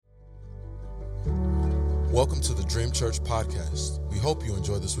Welcome to the Dream Church podcast. We hope you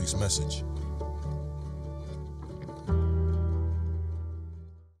enjoy this week's message.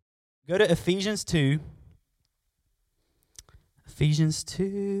 Go to Ephesians 2. Ephesians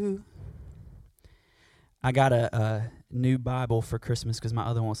 2. I got a new Bible for Christmas because my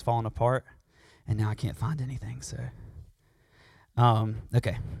other one was falling apart, and now I can't find anything. So,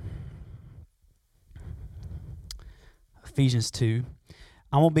 okay. Ephesians 2.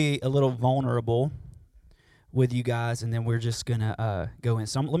 I'm going to be a little vulnerable with you guys, and then we're just going to go in.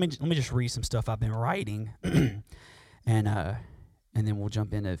 So let me just read some stuff I've been writing, and then we'll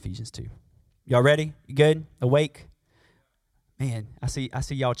jump into Ephesians 2. Y'all ready? You good? Awake? Man, I see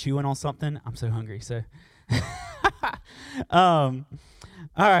y'all chewing on something. I'm so hungry. So, all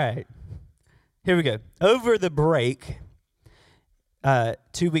right. Here we go. Over the break,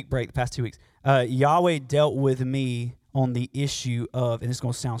 2-week break, the past 2 weeks, Yahweh dealt with me on the issue of, and it's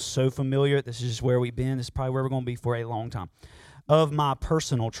going to sound so familiar, this is just where we've been, this is probably where we're going to be for a long time, of my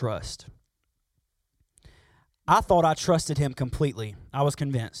personal trust. I thought I trusted him completely. I was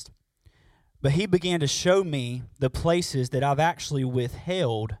convinced. But he began to show me the places that I've actually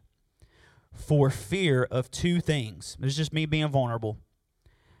withheld for fear of two things. It's just me being vulnerable.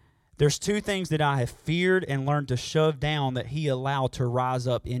 There's two things that I have feared and learned to shove down that he allowed to rise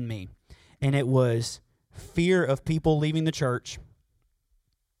up in me. And it was fear of people leaving the church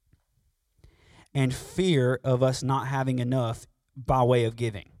and fear of us not having enough by way of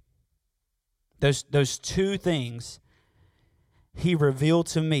giving. Those two things he revealed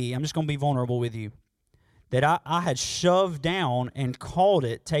to me. I'm just going to be vulnerable with you. That I had shoved down and called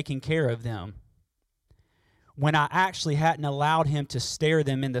it taking care of them when I actually hadn't allowed him to stare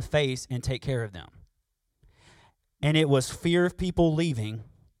them in the face and take care of them. And it was fear of people leaving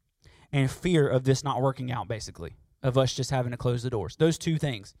and fear of this not working out, basically, of us just having to close the doors. Those two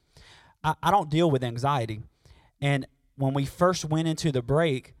things. I don't deal with anxiety. And when we first went into the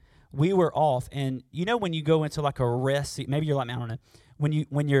break, we were off. And you know when you go into like a rest, maybe you're like me, I don't know.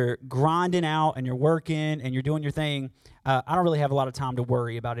 When you're grinding out and you're working and you're doing your thing, I don't really have a lot of time to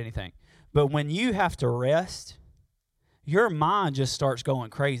worry about anything. But when you have to rest, your mind just starts going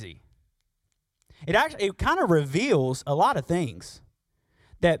crazy. It kind of reveals a lot of things.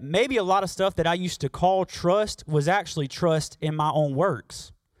 That maybe a lot of stuff that I used to call trust was actually trust in my own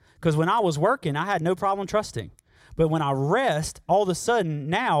works. Because when I was working, I had no problem trusting. But when I rest, all of a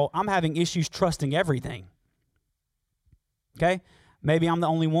sudden, now I'm having issues trusting everything. Okay? Maybe I'm the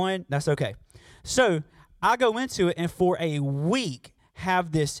only one. That's okay. So I go into it and for a week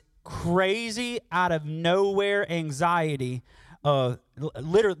have this crazy out of nowhere anxiety of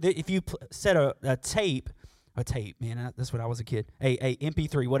literally, if you set a tape, man, that's when I was a kid, a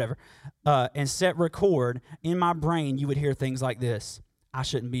MP3, whatever, and set record, in my brain, you would hear things like this. I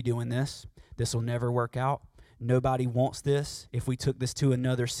shouldn't be doing this. This will never work out. Nobody wants this. If we took this to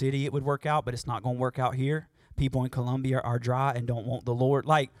another city, it would work out, but it's not going to work out here. People in Colombia are dry and don't want the Lord.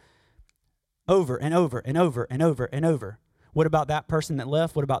 Like, over and over and over and over and over. What about that person that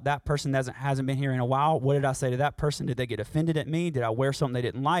left? What about that person that hasn't been here in a while? What did I say to that person? Did they get offended at me? Did I wear something they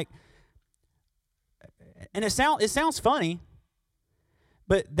didn't like? And it sounds funny,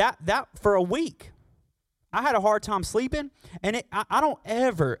 but that for a week, I had a hard time sleeping, and I don't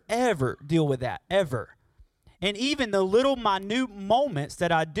ever deal with that, ever. And even the little minute moments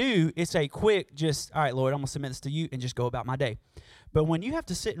that I do, it's a quick just, all right, Lord, I'm going to submit this to you and just go about my day. But when you have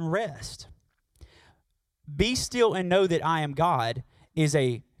to sit and rest, be still and know that I am God is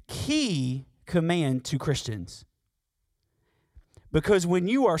a key command to Christians. Because when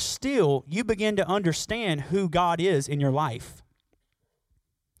you are still, you begin to understand who God is in your life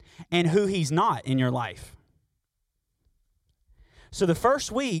and who he's not in your life. So the first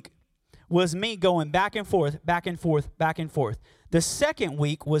week was me going back and forth, back and forth, back and forth. The second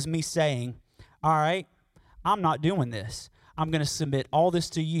week was me saying, all right, I'm not doing this. I'm going to submit all this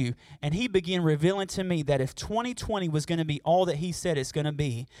to you. And he began revealing to me that if 2020 was going to be all that he said it's going to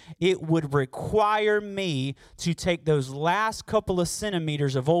be, it would require me to take those last couple of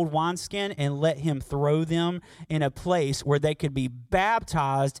centimeters of old wineskin and let him throw them in a place where they could be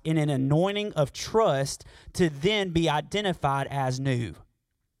baptized in an anointing of trust to then be identified as new.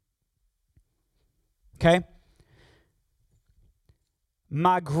 Okay?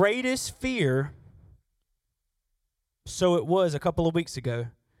 My greatest fear, so it was a couple of weeks ago,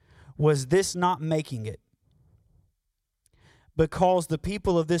 was this not making it. Because the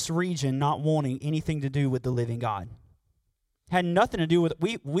people of this region not wanting anything to do with the living God. Had nothing to do with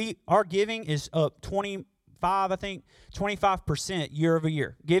it. Our giving is up 25% year over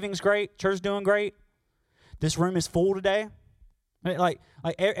year. Giving's great. Church's doing great. This room is full today.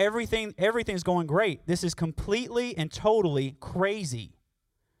 Everything's going great. This is completely and totally crazy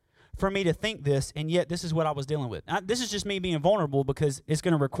for me to think this, and yet this is what I was dealing with. This is just me being vulnerable because it's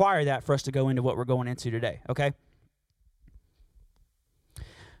going to require that for us to go into what we're going into today, okay?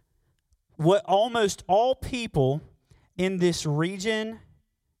 What almost all people in this region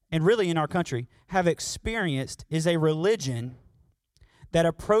and really in our country have experienced is a religion that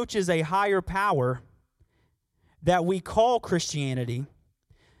approaches a higher power that we call Christianity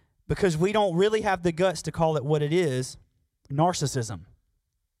because we don't really have the guts to call it what it is, narcissism.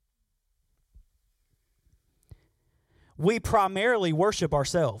 We primarily worship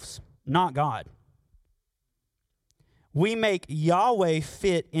ourselves, not God. We make Yahweh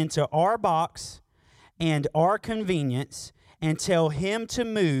fit into our box and our convenience and tell him to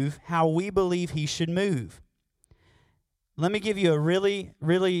move how we believe he should move. Let me give you a really,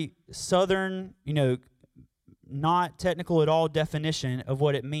 really southern, not technical at all definition of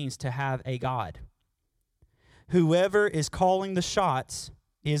what it means to have a God. Whoever is calling the shots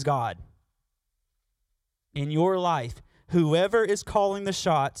is God. In your life, whoever is calling the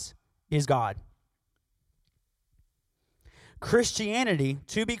shots is God. Christianity,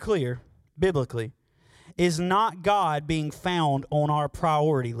 to be clear, biblically, is not God being found on our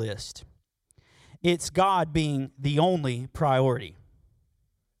priority list. It's God being the only priority.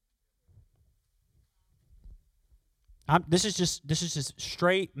 This is just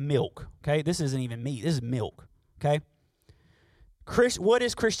straight milk, okay? This isn't even meat. This is milk, okay? What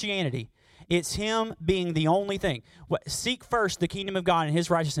is Christianity? It's him being the only thing. Seek first the kingdom of God and his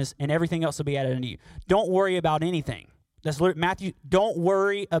righteousness, and everything else will be added unto you. Don't worry about anything. That's Matthew. Don't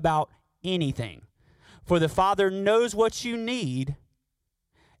worry about anything. For the Father knows what you need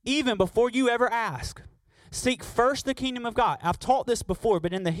even before you ever ask. Seek first the kingdom of God. I've taught this before,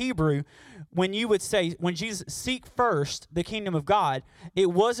 but in the Hebrew, when Jesus seek first the kingdom of God,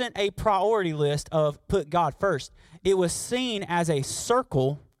 it wasn't a priority list of put God first. It was seen as a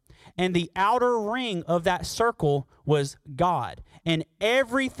circle, and the outer ring of that circle was God. And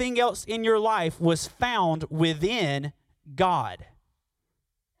everything else in your life was found within God.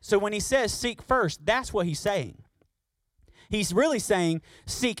 So when he says seek first, that's what he's saying. He's really saying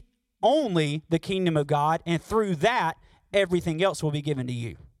seek only the kingdom of God, and through that, everything else will be given to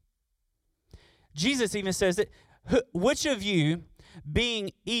you. Jesus even says that which of you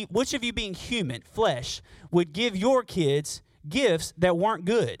being human, flesh, would give your kids gifts that weren't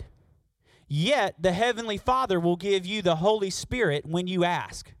good? Yet the Heavenly Father will give you the Holy Spirit when you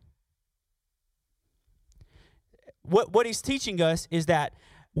ask. What he's teaching us is that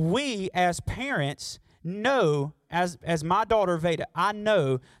we as parents know, as my daughter Veda, I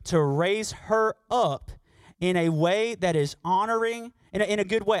know to raise her up in a way that is honoring, in a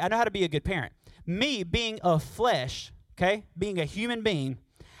good way. I know how to be a good parent. Me being of flesh, okay, being a human being,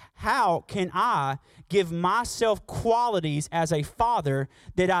 how can I give myself qualities as a father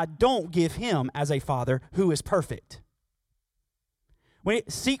that I don't give him as a father who is perfect?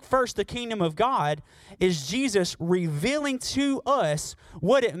 Seek first the kingdom of God is Jesus revealing to us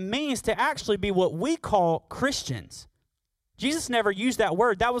what it means to actually be what we call Christians. Jesus never used that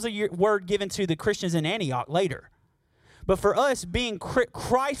word. That was a word given to the Christians in Antioch later. But for us, being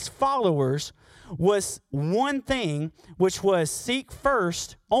Christ followers was one thing, which was seek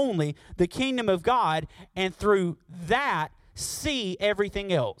first only the kingdom of God, and through that, see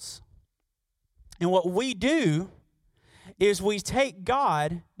everything else. And what we do is we take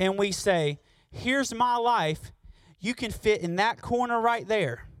God and we say, here's my life. You can fit in that corner right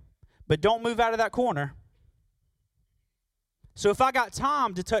there, but don't move out of that corner. So if I got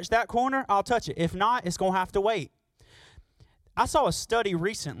time to touch that corner, I'll touch it. If not, it's going to have to wait. I saw a study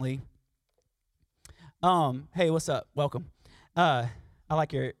recently. Hey, what's up? Welcome. I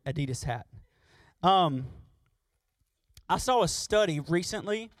like your Adidas hat. I saw a study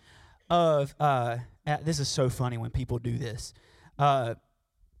recently of, this is so funny when people do this,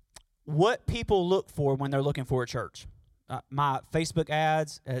 what people look for when they're looking for a church. My Facebook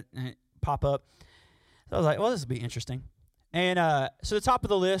ads pop up. So I was like, well, this will be interesting. And so the top of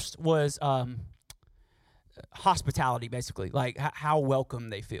the list was hospitality, basically, like how welcome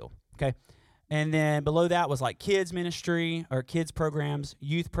they feel, okay? And then below that was like kids ministry or kids programs,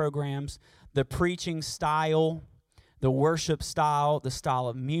 youth programs, the preaching style, the worship style, the style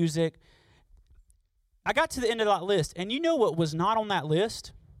of music. I got to the end of that list, and you know what was not on that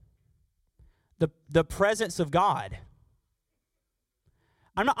list? The presence of God.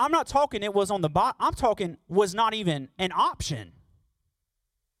 I'm not talking it was on the bottom. I'm talking was not even an option.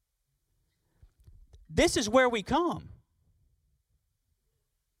 This is where we come.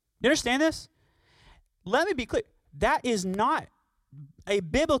 You understand this? Let me be clear. That is not a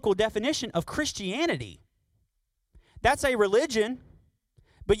biblical definition of Christianity. That's a religion,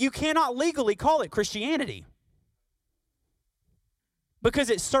 but you cannot legally call it Christianity because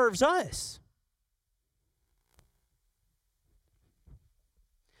it serves us.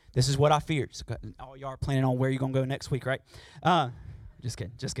 This is what I feared. All y'all are planning on where you're going to go next week, right? Just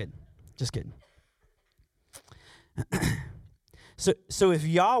kidding. So if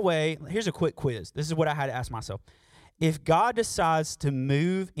Yahweh, here's a quick quiz. This is what I had to ask myself. If God decides to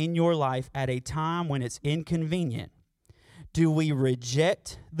move in your life at a time when it's inconvenient, do we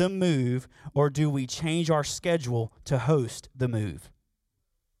reject the move or do we change our schedule to host the move?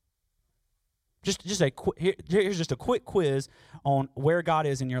 Here's just a quick quiz on where God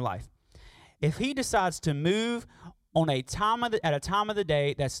is in your life. If he decides to move on at a time of the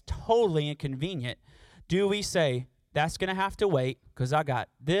day that's totally inconvenient, do we say, that's going to have to wait because I got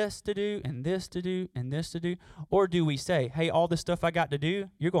this to do and this to do and this to do? Or do we say, hey, all this stuff I got to do,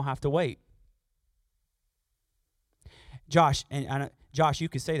 you're going to have to wait? Josh, Josh, you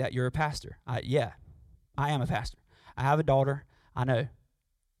could say that. You're a pastor. Yeah, I am a pastor. I have a daughter. I know.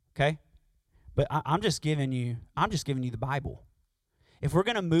 Okay? But I'm just giving you the Bible. If we're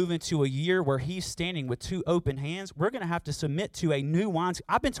going to move into a year where he's standing with two open hands, we're going to have to submit to a new wineskin.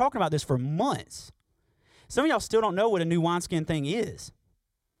 I've been talking about this for months. Some of y'all still don't know what a new wineskin thing is.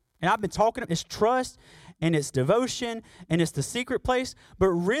 And I've been talking, it's trust, and it's devotion, and it's the secret place. But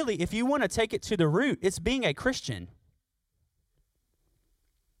really, if you want to take it to the root, it's being a Christian.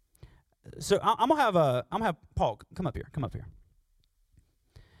 So I'm gonna have Paul come up here.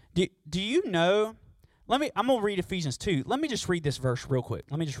 Do you know? I'm gonna read Ephesians 2. Let me just read this verse real quick.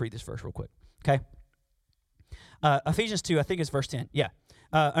 Okay. Ephesians 2, I think it's verse 10. Yeah.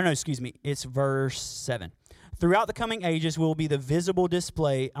 It's verse 7. Throughout the coming ages will be the visible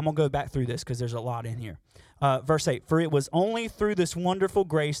display. I'm going to go back through this because there's a lot in here. Verse 8, for it was only through this wonderful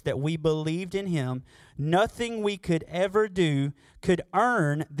grace that we believed in him. Nothing we could ever do could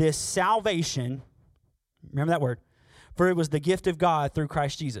earn this salvation. Remember that word. For it was the gift of God through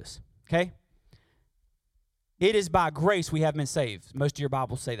Christ Jesus. Okay? It is by grace we have been saved. Most of your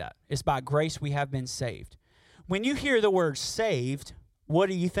Bibles say that. It's by grace we have been saved. When you hear the word saved, what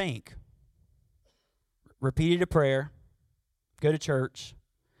do you think? Repeated a prayer, go to church,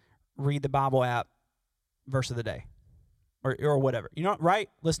 read the Bible app, verse of the day, or whatever. You know, right?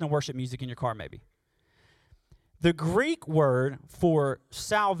 Listen to worship music in your car maybe. The Greek word for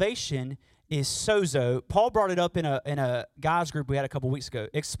salvation is sozo. Paul brought it up in a guys group we had a couple weeks ago.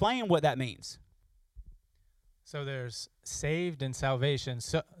 Explain what that means. So there's saved and salvation.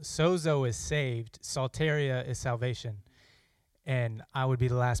 Sozo is saved. Soteria is salvation. And I would be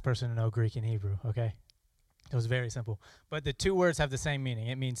the last person to know Greek and Hebrew, okay? It was very simple. But the two words have the same meaning.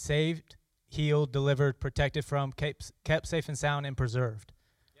 It means saved, healed, delivered, protected from, kept safe and sound, and preserved.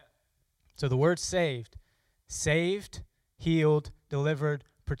 Yeah. So the word saved, healed, delivered,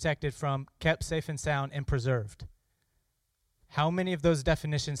 protected from, kept safe and sound, and preserved. How many of those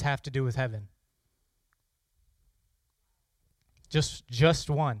definitions have to do with heaven? Just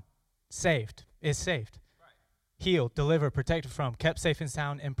one. Saved is saved. Right. Healed, delivered, protected from, kept safe and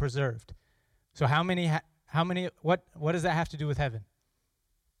sound, and preserved. So what does that have to do with heaven?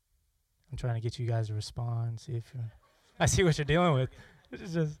 I'm trying to get you guys to respond. I see what you're dealing with.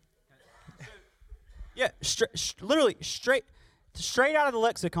 It's just yeah, literally straight out of the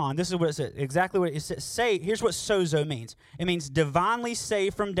lexicon. This is what it says. Exactly what it says. Here's what sozo means. It means divinely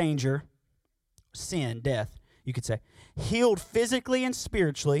saved from danger, sin, death, you could say. Healed physically and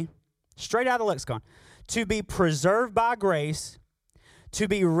spiritually, straight out of the lexicon. To be preserved by grace, to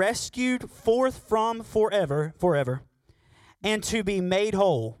be rescued forth from forever, and to be made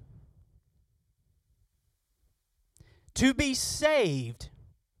whole. To be saved,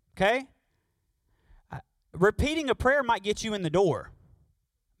 okay? Repeating a prayer might get you in the door.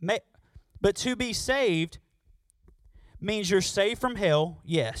 But to be saved means you're saved from hell,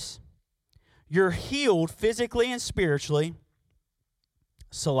 yes. You're healed physically and spiritually,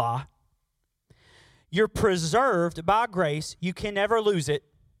 Salah. You're preserved by grace. You can never lose it.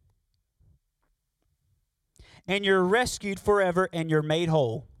 And you're rescued forever, and you're made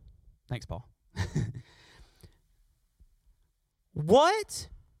whole. Thanks, Paul. What?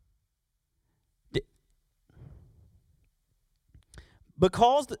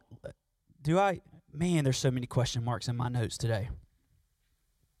 There's so many question marks in my notes today.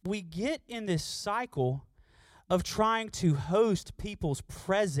 We get in this cycle of trying to host people's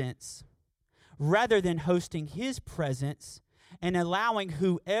presence rather than hosting his presence and allowing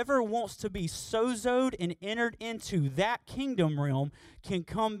whoever wants to be sozoed and entered into that kingdom realm can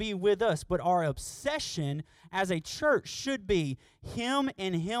come be with us. But our obsession as a church should be Him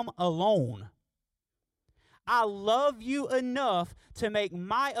and Him alone. I love you enough to make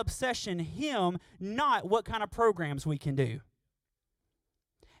my obsession Him, not what kind of programs we can do.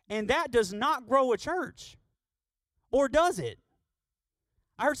 And that does not grow a church. Or does it?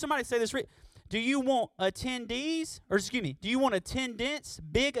 I heard somebody say this. Do you want attendees, or excuse me, do you want attendance,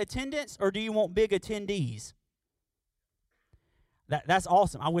 big attendance, or do you want big attendees? That's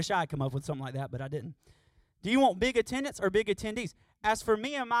awesome. I wish I had come up with something like that, but I didn't. Do you want big attendance or big attendees? As for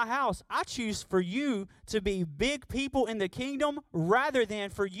me and my house, I choose for you to be big people in the kingdom rather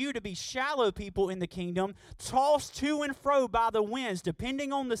than for you to be shallow people in the kingdom, tossed to and fro by the winds,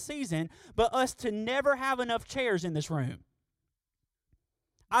 depending on the season, but us to never have enough chairs in this room.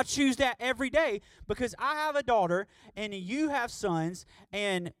 I choose that every day because I have a daughter and you have sons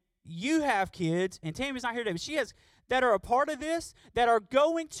and you have kids, and Tammy's not here today, but she has, that are a part of this, that are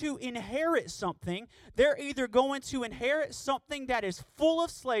going to inherit something. They're either going to inherit something that is full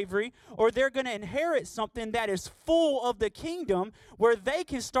of slavery, or they're going to inherit something that is full of the kingdom, where they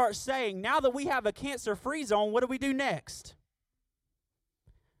can start saying, now that we have a cancer-free zone, what do we do next?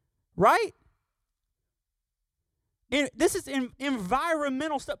 Right? This is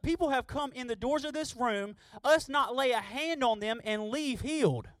environmental stuff. People have come in the doors of this room, us not lay a hand on them and leave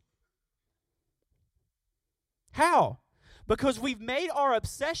healed. How? Because we've made our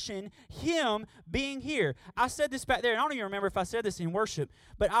obsession Him being here. I said this back there, and I don't even remember if I said this in worship,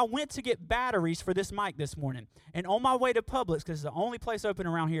 but I went to get batteries for this mic this morning. And on my way to Publix, because it's the only place open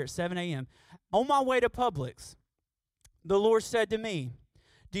around here at 7 a.m., on my way to Publix, the Lord said to me,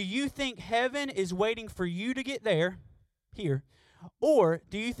 do you think heaven is waiting for you to get there, here, or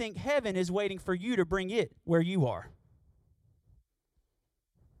do you think heaven is waiting for you to bring it where you are?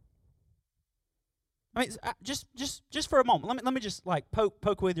 I mean, just for a moment, let me just like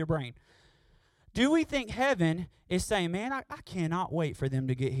poke with your brain. Do we think heaven is saying, man, I cannot wait for them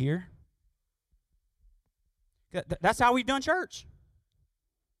to get here? That's how we've done church.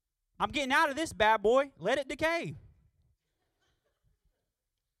 I'm getting out of this bad boy. Let it decay.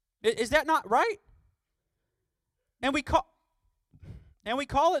 Is that not right? And we call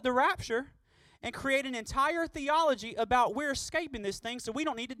it the rapture and create an entire theology about we're escaping this thing so we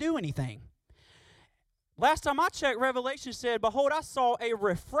don't need to do anything. Last time I checked, Revelation said, behold, I saw a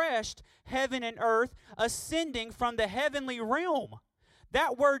refreshed heaven and earth ascending from the heavenly realm.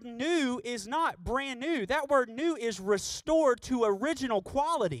 That word new is not brand new. That word new is restored to original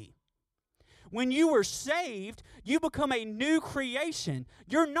quality. When you were saved, you become a new creation.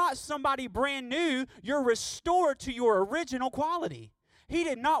 You're not somebody brand new. You're restored to your original quality. He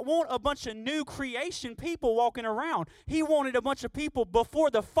did not want a bunch of new creation people walking around. He wanted a bunch of people before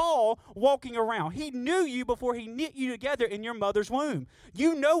the fall walking around. He knew you before He knit you together in your mother's womb.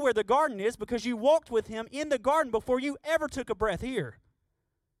 You know where the garden is because you walked with Him in the garden before you ever took a breath here.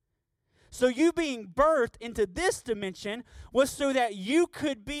 So you being birthed into this dimension was so that you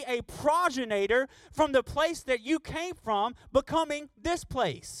could be a progenitor from the place that you came from, becoming this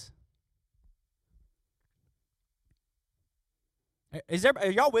place.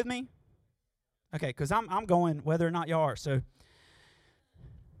 Are y'all with me? Okay, because I'm going whether or not y'all are. So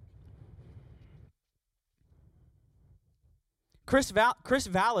Chris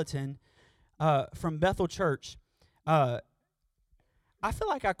Valentin from Bethel Church, I feel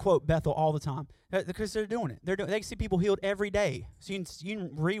like I quote Bethel all the time because they're doing it. They see people healed every day. So you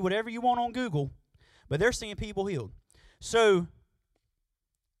can read whatever you want on Google, but they're seeing people healed. So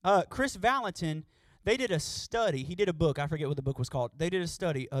Chris Valentin, they did a study. He did a book. I forget what the book was called. They did a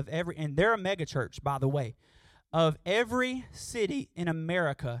study of and they're a mega church, by the way, of every city in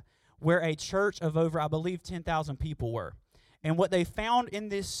America where a church of over, I believe, 10,000 people were. And what they found in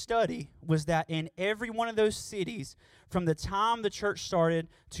this study was that in every one of those cities, from the time the church started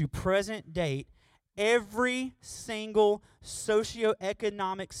to present date, every single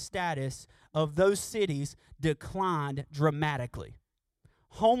socioeconomic status of those cities declined dramatically.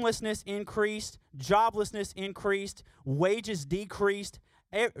 Homelessness increased, joblessness increased, wages decreased,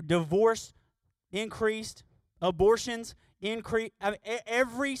 divorce increased, abortions increased.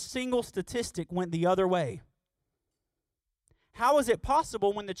 Every single statistic went the other way. How is it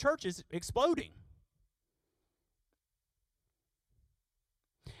possible when the church is exploding?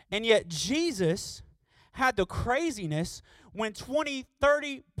 And yet Jesus had the craziness when 20,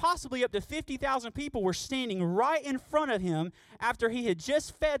 30, possibly up to 50,000 people were standing right in front of Him after He had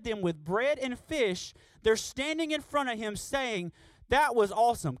just fed them with bread and fish. They're standing in front of Him saying, that was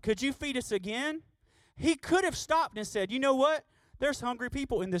awesome. Could you feed us again? He could have stopped and said, you know what? There's hungry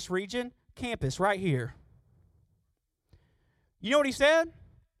people in this region, campus right here. You know what he said?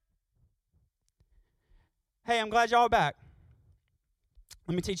 Hey, I'm glad y'all are back.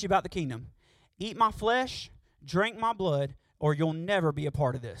 Let me teach you about the kingdom. Eat my flesh, drink my blood, or you'll never be a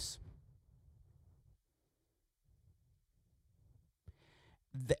part of this.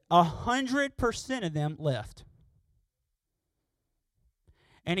 100% of them left.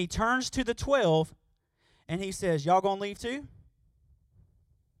 And he turns to the 12 and he says, y'all gonna leave too?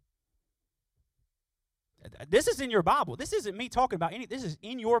 This is in your Bible. This isn't me talking about anything. This is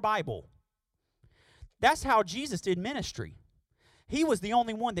in your Bible. That's how Jesus did ministry. He was the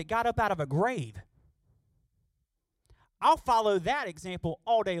only one that got up out of a grave. I'll follow that example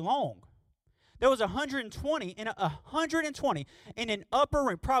all day long. There was 120 in an upper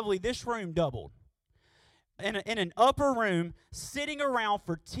room, probably this room doubled. In an upper room, sitting around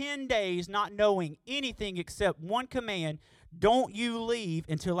for 10 days, not knowing anything except one command: don't you leave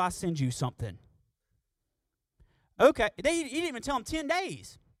until I send you something. Okay, he didn't even tell them 10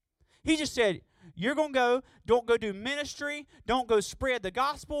 days. He just said, you're going to go, don't go do ministry, don't go spread the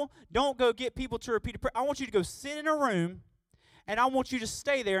gospel, don't go get people to repeat a prayer. I want you to go sit in a room, and I want you to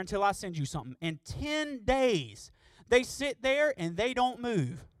stay there until I send you something. In 10 days, they sit there and they don't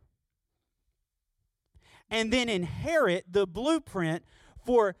move. And then inherit the blueprint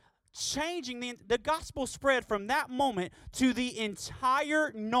for changing the gospel spread from that moment to the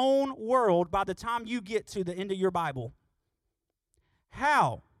entire known world by the time you get to the end of your Bible.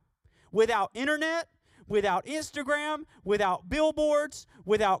 How? Without internet, without Instagram, without billboards,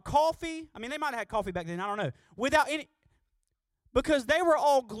 without coffee. I mean, they might have had coffee back then, I don't know. Without any, because they were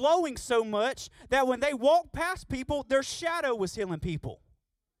all glowing so much that when they walked past people, their shadow was healing people.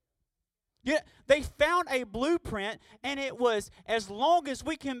 Yeah, they found a blueprint, and it was, as long as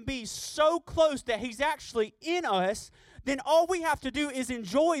we can be so close that he's actually in us, then all we have to do is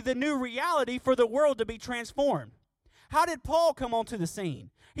enjoy the new reality for the world to be transformed. How did Paul come onto the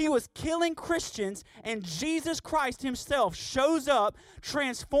scene? He was killing Christians, and Jesus Christ himself shows up,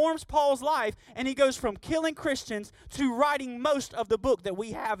 transforms Paul's life, and he goes from killing Christians to writing most of the book that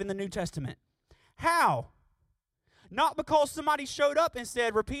we have in the New Testament. How? Not because somebody showed up and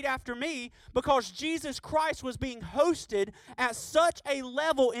said, repeat after me, because Jesus Christ was being hosted at such a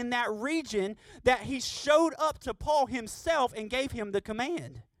level in that region that he showed up to Paul himself and gave him the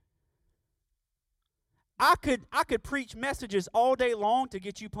command. I could preach messages all day long to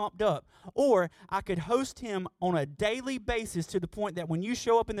get you pumped up, or I could host him on a daily basis to the point that when you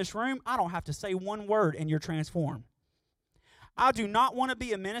show up in this room, I don't have to say one word and you're transformed. I do not want to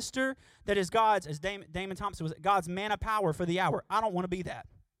be a minister that is God's, as Damon Thompson was, God's man of power for the hour. I don't want to be that.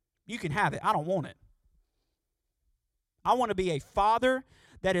 You can have it. I don't want it. I want to be a father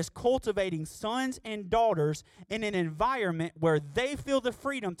that is cultivating sons and daughters in an environment where they feel the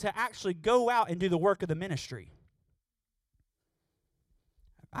freedom to actually go out and do the work of the ministry.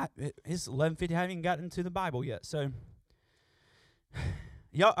 It's 11:50. I haven't even gotten to the Bible yet. So,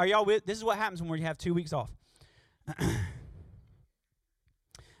 are y'all with? This is what happens when you have 2 weeks off.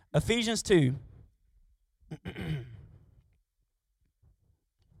 Ephesians 2.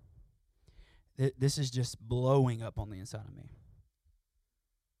 This is just blowing up on the inside of me.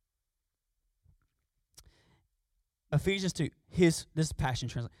 Ephesians 2. This is Passion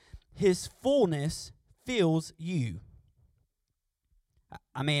Translation. His fullness fills you.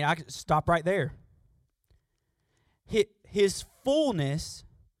 I mean, I could stop right there. His fullness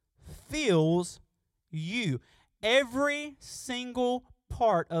fills you. Every single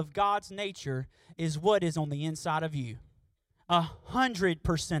part of God's nature is what is on the inside of you.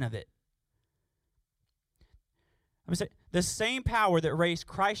 100% of it. Let me say, the same power that raised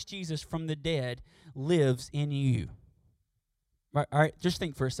Christ Jesus from the dead lives in you. All right, just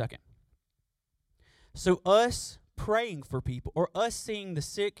think for a second. So us praying for people, or us seeing the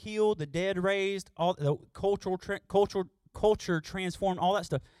sick healed, the dead raised, all the culture transformed, all that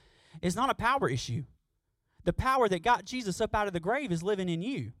stuff, is not a power issue. The power that got Jesus up out of the grave is living in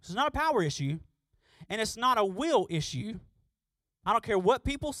you. So it's not a power issue, and it's not a will issue. I don't care what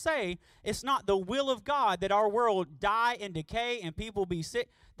people say. It's not the will of God that our world die and decay and people be sick.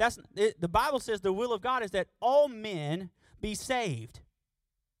 The Bible says the will of God is that all men be saved.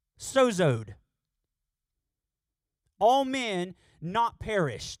 Sozoed. All men not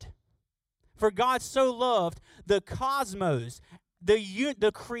perished. For God so loved the cosmos,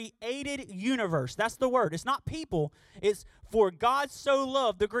 the created universe. That's the word. It's not people. It's for God so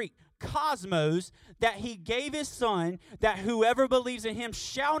loved, the Greek, cosmos that he gave his son, that whoever believes in him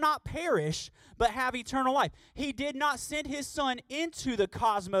shall not perish, but have eternal life. He did not send his son into the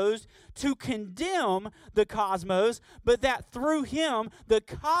cosmos to condemn the cosmos, but that through him the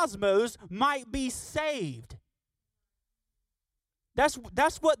cosmos might be saved. That's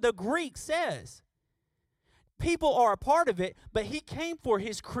what the Greek says. People are a part of it, but he came for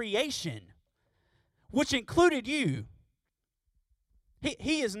his creation, which included you.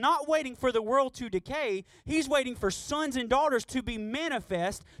 He is not waiting for the world to decay. He's waiting for sons and daughters to be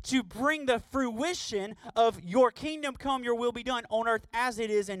manifest, to bring the fruition of your kingdom come, your will be done on earth as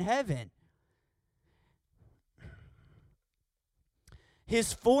it is in heaven.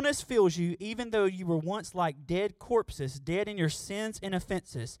 His fullness fills you, even though you were once like dead corpses, dead in your sins and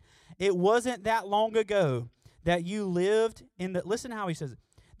offenses. It wasn't that long ago that you lived in the, listen how he says it,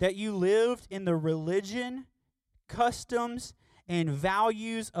 that you lived in the religion, customs, and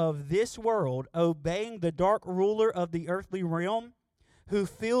values of this world, obeying the dark ruler of the earthly realm, who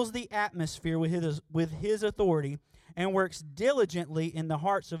fills the atmosphere with his authority and works diligently in the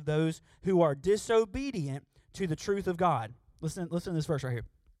hearts of those who are disobedient to the truth of God. Listen to this verse right here.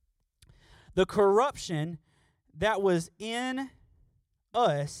 The corruption that was in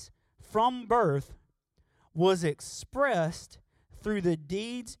us from birth was expressed through the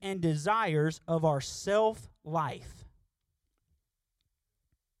deeds and desires of our self-life.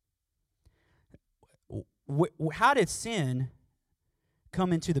 How did sin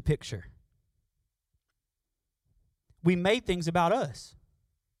come into the picture? We made things about us.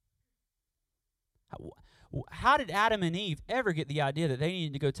 How did Adam and Eve ever get the idea that they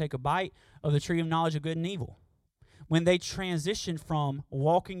needed to go take a bite of the tree of knowledge of good and evil? When they transitioned from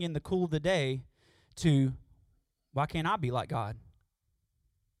walking in the cool of the day to, why can't I be like God?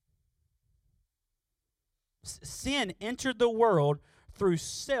 Sin entered the world through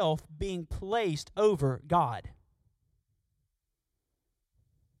self being placed over God.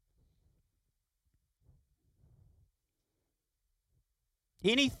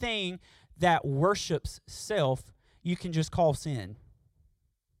 Anything that worships self, you can just call sin.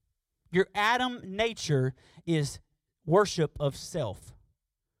 Your Adam nature is worship of self.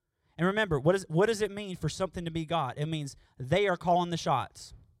 And remember, what does it mean for something to be God? It means they are calling the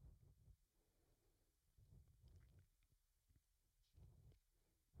shots.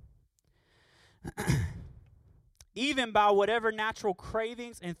 Even by whatever natural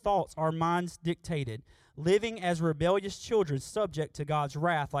cravings and thoughts our minds dictated, living as rebellious children subject to God's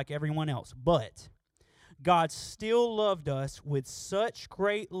wrath like everyone else. But God still loved us with such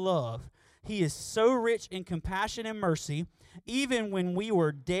great love. He is so rich in compassion and mercy. Even when we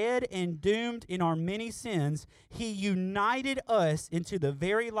were dead and doomed in our many sins, He united us into the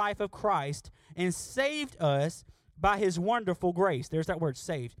very life of Christ and saved us by His wonderful grace. There's that word,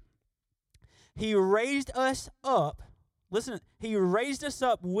 saved. He raised us up. Listen, He raised us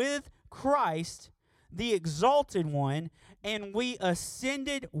up with Christ, the exalted one, and we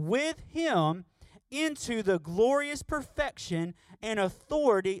ascended with Him into the glorious perfection and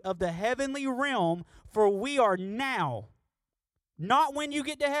authority of the heavenly realm, for we are now, not when you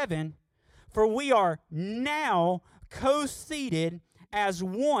get to heaven, for we are now co-seated as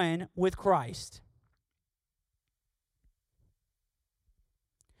one with Christ.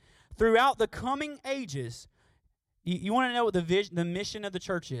 Throughout the coming ages, you want to know what the mission of the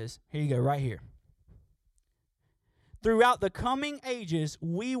church is? Here you go, right here. Throughout the coming ages,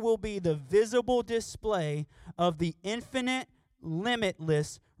 we will be the visible display of the infinite,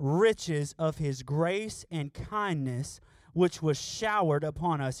 limitless riches of His grace and kindness, which was showered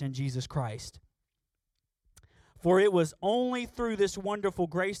upon us in Jesus Christ. For it was only through this wonderful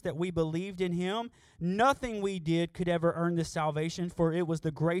grace that we believed in Him. Nothing we did could ever earn this salvation, for it was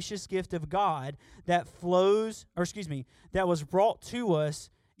the gracious gift of God that that was brought to us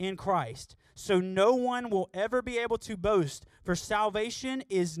in Christ. So no one will ever be able to boast, for salvation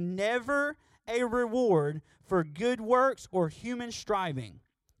is never a reward for good works or human striving.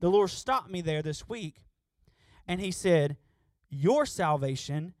 The Lord stopped me there this week, and He said, your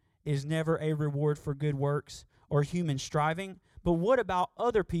salvation is never a reward for good works or human striving, but what about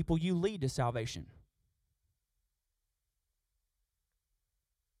other people you lead to salvation?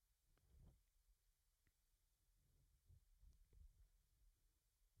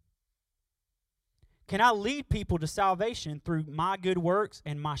 Can I lead people to salvation through my good works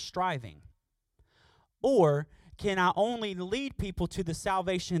and my striving? Or can I only lead people to the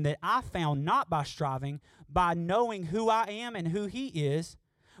salvation that I found not by striving, by knowing who I am and who He is,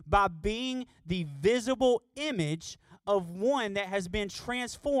 by being the visible image of one that has been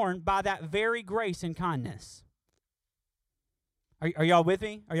transformed by that very grace and kindness? Are y'all with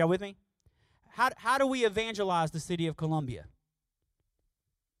me? Are y'all with me? How do we evangelize the city of Columbia?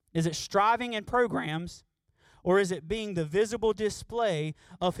 Is it striving in programs, or is it being the visible display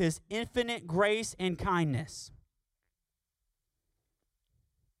of his infinite grace and kindness?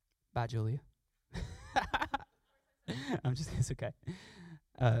 Bye, Julia. I'm just, it's okay.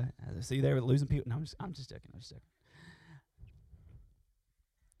 See, they were losing people. No, I'm just joking.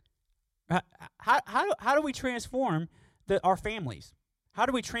 How do we transform our families? How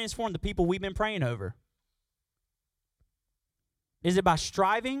do we transform the people we've been praying over? Is it by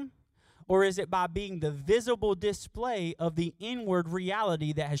striving, or is it by being the visible display of the inward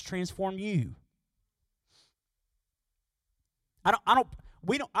reality that has transformed you? I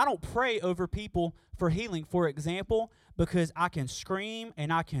don't pray over people for healing, for example, because I can scream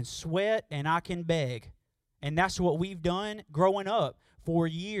and I can sweat and I can beg. And that's what we've done growing up for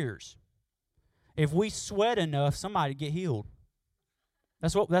years. If we sweat enough, somebody get healed.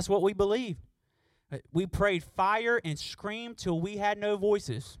 That's what we believe. We prayed fire and screamed till we had no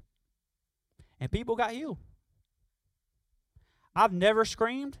voices. And people got healed. I've never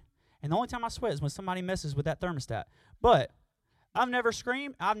screamed, and the only time I sweat is when somebody messes with that thermostat. But I've never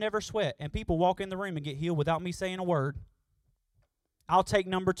screamed, I've never sweat, and people walk in the room and get healed without me saying a word. I'll take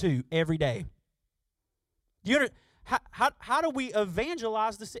number 2 every day. Do you how do we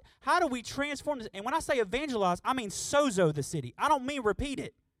evangelize the city? How do we transform this? And when I say evangelize, I mean sozo the city. I don't mean repeat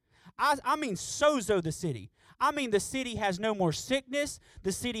it. I mean sozo the city. I mean the city has no more sickness.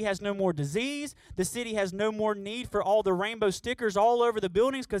 The city has no more disease. The city has no more need for all the rainbow stickers all over the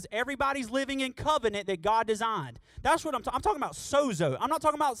buildings because everybody's living in covenant that God designed. That's what I'm talking about sozo. I'm not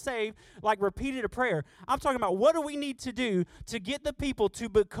talking about save, like repeated a prayer. I'm talking about what do we need to do to get the people to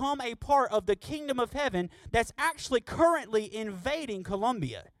become a part of the kingdom of heaven that's actually currently invading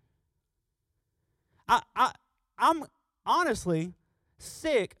Columbia. I'm honestly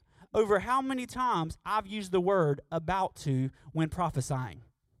sick over how many times I've used the word about to when prophesying.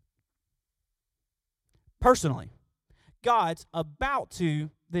 Personally, God's about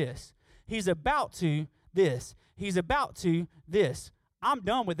to this. He's about to this. He's about to this. I'm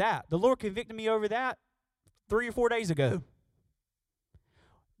done with that. The Lord convicted me over that 3 or 4 days ago.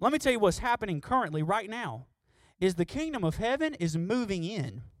 Let me tell you what's happening currently right now is the kingdom of heaven is moving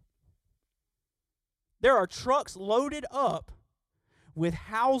in. There are trucks loaded up with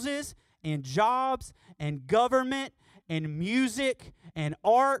houses and jobs and government and music and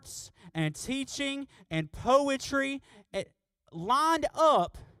arts and teaching and poetry lined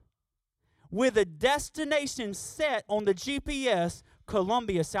up with a destination set on the GPS,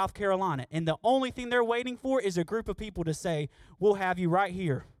 Columbia, South Carolina. And the only thing they're waiting for is a group of people to say, we'll have you right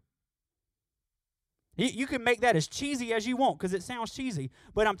here. You can make that as cheesy as you want because it sounds cheesy.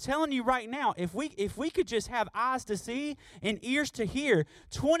 But I'm telling you right now, if we could just have eyes to see and ears to hear,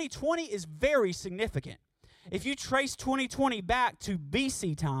 2020 is very significant. If you trace 2020 back to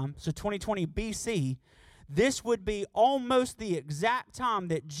BC time, so 2020 BC, this would be almost the exact time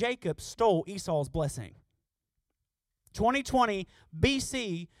that Jacob stole Esau's blessing. 2020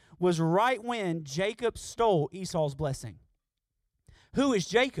 BC was right when Jacob stole Esau's blessing. Who is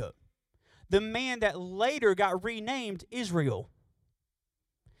Jacob? The man that later got renamed Israel,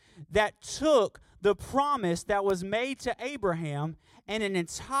 that took the promise that was made to Abraham, and an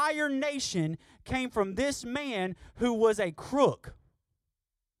entire nation came from this man who was a crook.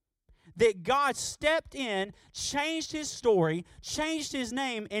 That God stepped in, changed his story, changed his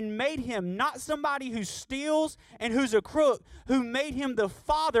name, and made him not somebody who steals and who's a crook, who made him the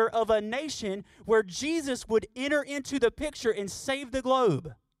father of a nation where Jesus would enter into the picture and save the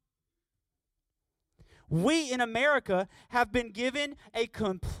globe. We in America have been given a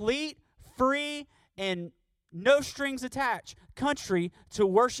complete, free, and no strings attached country to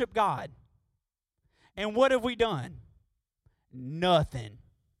worship God. And what have we done? Nothing.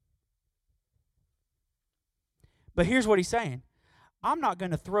 But here's what he's saying. I'm not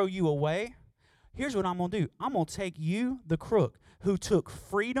going to throw you away. Here's what I'm going to do. I'm going to take you, the crook, who took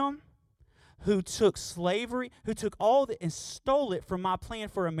freedom, who took slavery, who took all that and stole it from my plan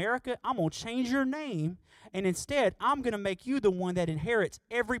for America. I'm going to change your name, and instead, I'm going to make you the one that inherits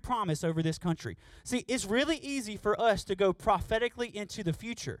every promise over this country. See, it's really easy for us to go prophetically into the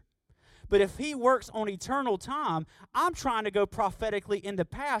future. But if he works on eternal time, I'm trying to go prophetically in the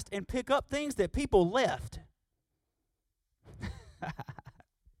past and pick up things that people left.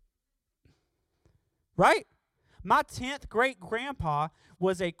 Right? My 10th great-grandpa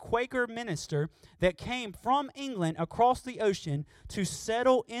was a Quaker minister that came from England across the ocean to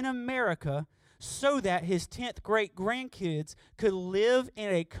settle in America so that his 10th great grandkids could live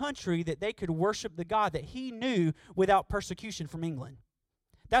in a country that they could worship the God that he knew without persecution from England.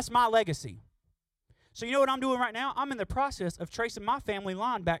 That's my legacy. So you know what I'm doing right now? I'm in the process of tracing my family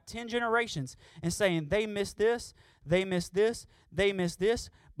line back 10 generations and saying they missed this, they missed this, they missed this,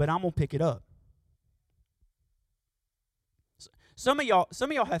 but I'm going to pick it up. Some of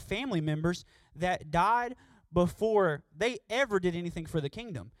y'all have family members that died before they ever did anything for the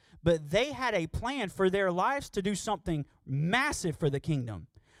kingdom, but they had a plan for their lives to do something massive for the kingdom.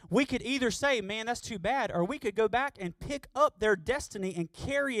 We could either say, man, that's too bad, or we could go back and pick up their destiny and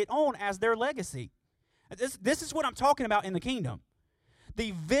carry it on as their legacy. This is what I'm talking about in the kingdom.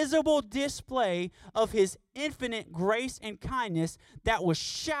 The visible display of his infinite grace and kindness that was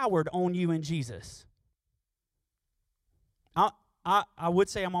showered on you in Jesus. I would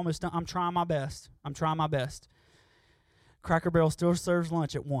say I'm almost done. I'm trying my best. Cracker Barrel still serves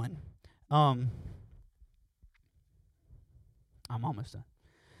lunch at 1. I'm almost done.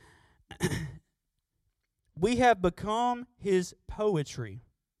 We have become his poetry,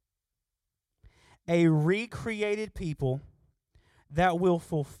 a recreated people that will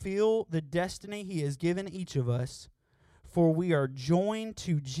fulfill the destiny he has given each of us, for we are joined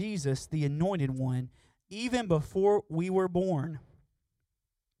to Jesus, the Anointed One, even before we were born.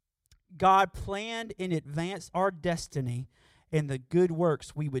 God planned in advance our destiny and the good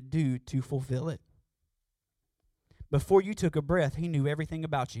works we would do to fulfill it. Before you took a breath, he knew everything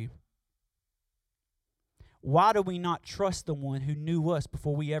about you. Why do we not trust the one who knew us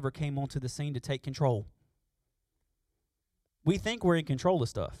before we ever came onto the scene to take control? We think we're in control of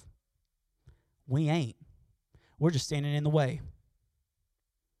stuff. We ain't. We're just standing in the way.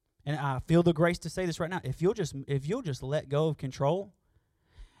 And I feel the grace to say this right now. If you'll just let go of control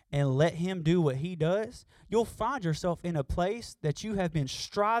and let him do what he does, you'll find yourself in a place that you have been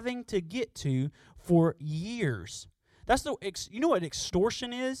striving to get to for years. You know what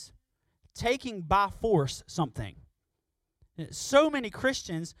extortion is? Taking by force something. So many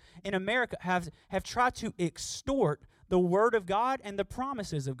Christians in America have tried to extort the word of God and the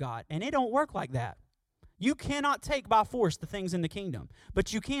promises of God, and it don't work like that. You cannot take by force the things in the kingdom,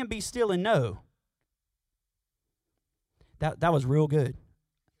 but you can be still and know. That was real good.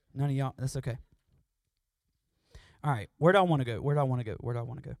 None of y'all, that's okay. All right, where do I want to go?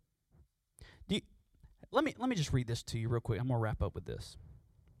 Let me just read this to you real quick. I'm going to wrap up with this.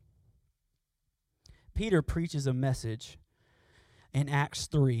 Peter preaches a message in Acts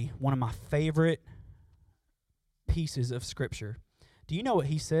 3, one of my favorite pieces of Scripture. Do you know what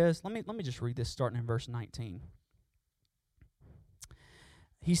he says? Let me just read this starting in verse 19.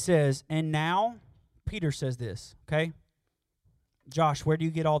 He says, and now, Peter says this, okay? Josh, where do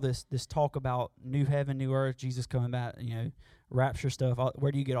you get all this talk about new heaven, new earth, Jesus coming back, rapture stuff?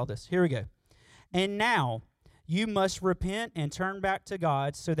 Where do you get all this? Here we go. And now, you must repent and turn back to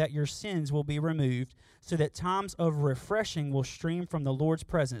God so that your sins will be removed, so that times of refreshing will stream from the Lord's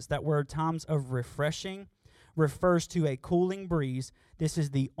presence. That word, times of refreshing, refers to a cooling breeze. This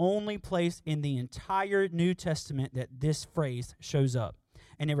is the only place in the entire New Testament that this phrase shows up,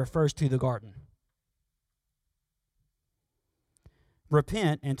 and it refers to the garden.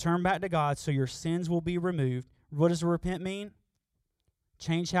 Repent and turn back to God so your sins will be removed. What does repent mean?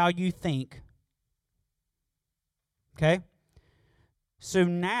 Change how you think. Okay? So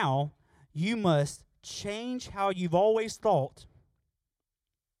now you must change how you've always thought,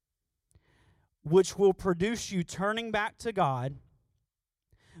 which will produce you turning back to God,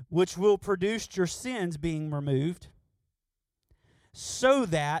 which will produce your sins being removed, so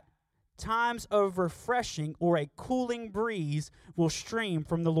that times of refreshing or a cooling breeze will stream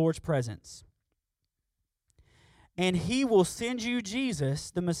from the Lord's presence. And he will send you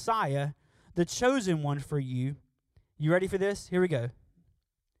Jesus, the Messiah, the chosen one for you. You ready for this? Here we go.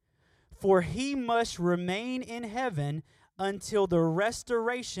 For he must remain in heaven until the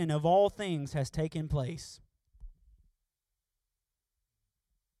restoration of all things has taken place.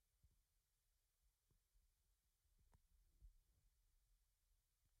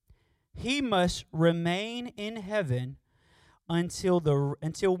 He must remain in heaven until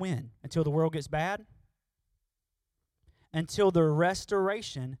when? Until the world gets bad? Until the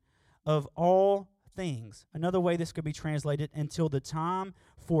restoration of all things. Another way this could be translated, until the time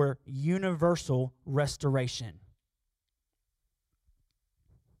for universal restoration.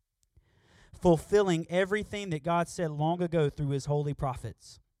 Fulfilling everything that God said long ago through his holy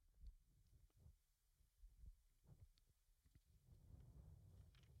prophets.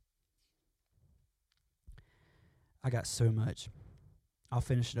 I got so much. I'll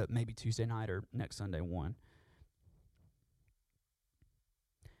finish it up maybe Tuesday night or next Sunday 1.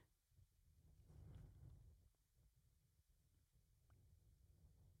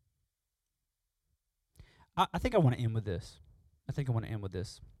 I think I want to end with this.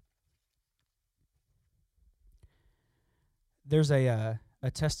 There's a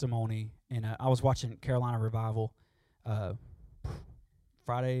testimony, and I was watching Carolina Revival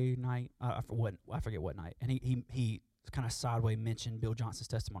Friday night. I forget what night, and he kind of sideways mentioned Bill Johnson's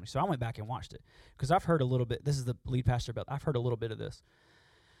testimony. So I went back and watched it because I've heard a little bit. This is the lead pastor, but I've heard a little bit of this.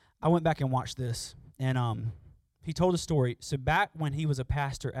 I went back and watched this, and he told a story. So back when he was a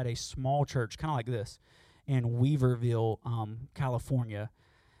pastor at a small church, kind of like this, in Weaverville, California,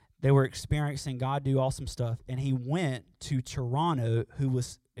 they were experiencing God do awesome stuff, and he went to Toronto, who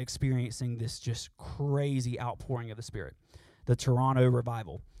was experiencing this just crazy outpouring of the Spirit, the Toronto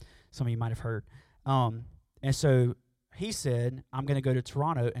revival. Some of you might have heard. And so he said, I'm going to go to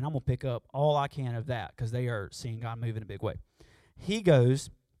Toronto, and I'm going to pick up all I can of that because they are seeing God move in a big way. He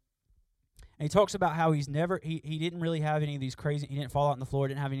goes, and he talks about how he didn't really have any of these crazy, he didn't fall out on the floor,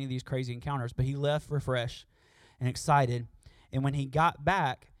 didn't have any of these crazy encounters, but he left refreshed and excited. And when he got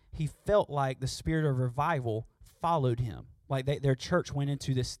back, he felt like the spirit of revival followed him. Like their church went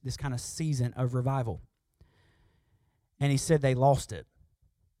into this kind of season of revival. And he said they lost it.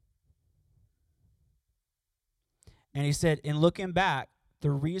 And he said, in looking back, the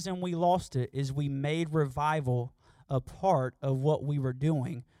reason we lost it is we made revival a part of what we were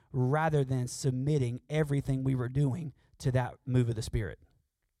doing rather than submitting everything we were doing to that move of the Spirit.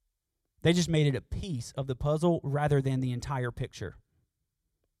 They just made it a piece of the puzzle rather than the entire picture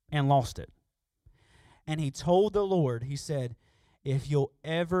and lost it. And he told the Lord, he said, if you'll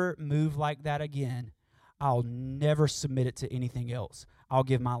ever move like that again, I'll never submit it to anything else. I'll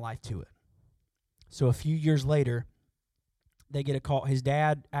give my life to it. So a few years later, they get a call. His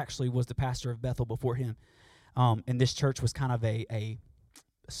dad actually was the pastor of Bethel before him. And this church was kind of a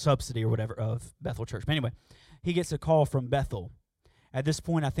subsidy or whatever of Bethel Church. But anyway, he gets a call from Bethel. At this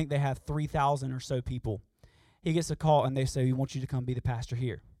point, I think they have 3,000 or so people. He gets a call, and they say, we want you to come be the pastor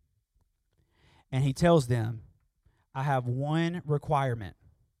here. And he tells them, I have one requirement.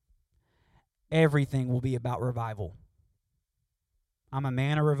 Everything will be about revival. I'm a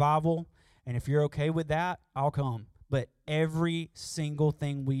man of revival, and if you're okay with that, I'll come. But every single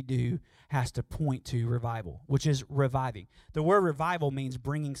thing we do has to point to revival, which is reviving. The word revival means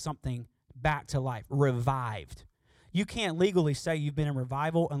bringing something back to life, revived. You can't legally say you've been in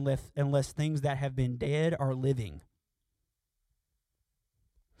revival unless things that have been dead are living.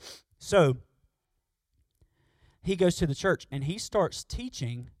 So he goes to the church, and he starts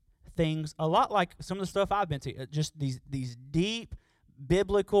teaching things a lot like some of the stuff I've been teaching, just these deep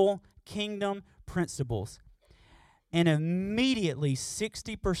biblical kingdom principles. And immediately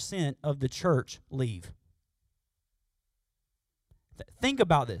 60% of the church leave. Think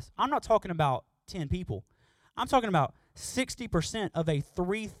about this. I'm not talking about 10 people. I'm talking about 60% of a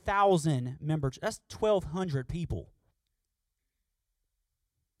 3,000 member church. That's 1,200 people.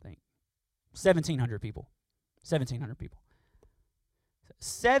 Think. 1,700 people. 1,700 people.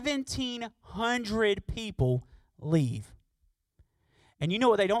 1,700 people leave. And you know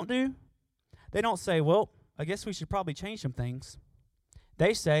what they don't do? They don't say, well, I guess we should probably change some things.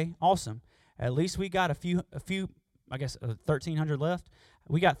 They say, awesome. At least we got a few, I guess 1,300 left.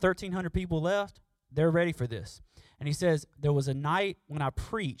 We got 1,300 people left. They're ready for this. And he says, there was a night when I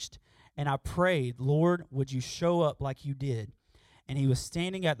preached and I prayed, Lord, would you show up like you did? And he was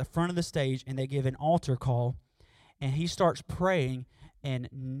standing at the front of the stage, and they give an altar call, and he starts praying, and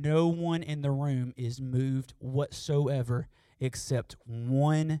no one in the room is moved whatsoever except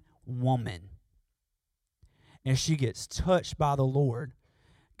one woman. And she gets touched by the Lord.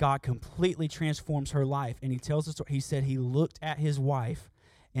 God completely transforms her life. And he tells us, he said he looked at his wife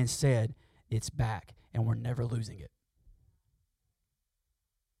and said, it's back, and we're never losing it.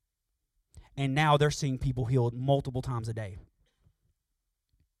 And now they're seeing people healed multiple times a day.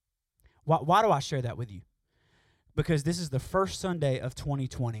 Why do I share that with you? Because this is the first Sunday of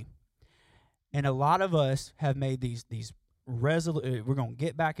 2020. And a lot of us have made these we're going to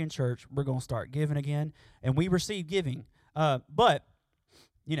get back in church. We're going to start giving again. And we receive giving. But,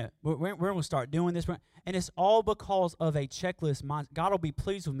 you know, we're going to start doing this. And it's all because of a checklist. God will be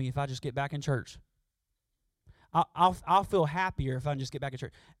pleased with me if I just get back in church. I'll feel happier if I just get back in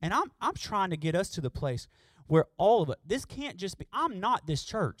church. And I'm trying to get us to the place where all of it, this can't just be, I'm not this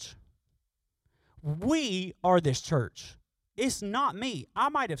church. We are this church. It's not me. I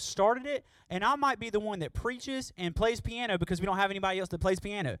might have started it, and I might be the one that preaches and plays piano because we don't have anybody else that plays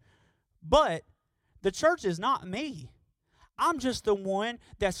piano. But the church is not me. I'm just the one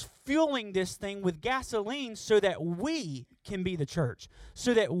that's fueling this thing with gasoline so that we can be the church.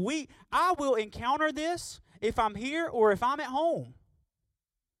 So that I will encounter this if I'm here or if I'm at home.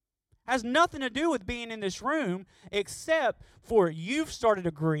 Has nothing to do with being in this room except for you've started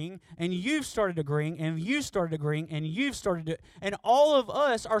agreeing and you've started agreeing and you started agreeing and you've started to, and all of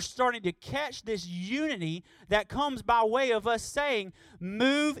us are starting to catch this unity that comes by way of us saying,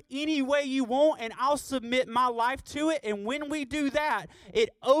 move any way you want and I'll submit my life to it. And when we do that, it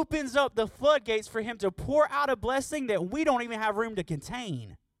opens up the floodgates for him to pour out a blessing that we don't even have room to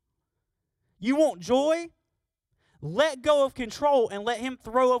contain. You want joy? Let go of control and let him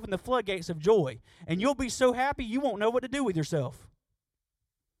throw open the floodgates of joy. And you'll be so happy you won't know what to do with yourself.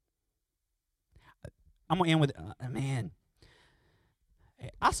 I'm going to end with, man.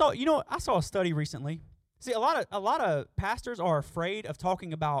 I saw a study recently. See, a lot of pastors are afraid of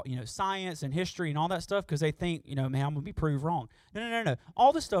talking about, science and history and all that stuff because they think, man, I'm going to be proved wrong. No.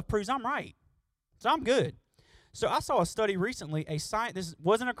 All this stuff proves I'm right. So I'm good. So I saw a study recently, this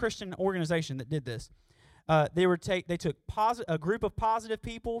wasn't a Christian organization that did this. They took a group of positive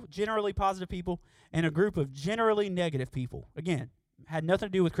people, generally positive people, and a group of generally negative people. Again, had nothing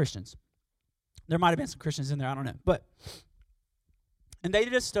to do with Christians. There might have been some Christians in there, I don't know. And they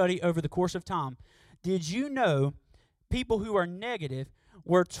did a study over the course of time. Did you know people who are negative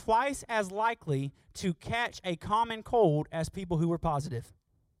were twice as likely to catch a common cold as people who were positive?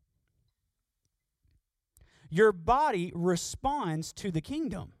 Your body responds to the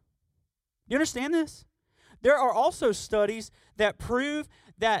kingdom. You understand this? There are also studies that prove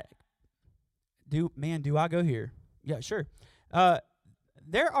that, do I go here? Yeah, sure.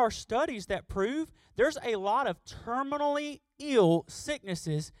 There are studies that prove there's a lot of terminally ill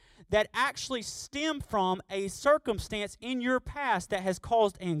sicknesses that actually stem from a circumstance in your past that has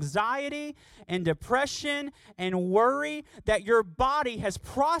caused anxiety and depression and worry, that your body has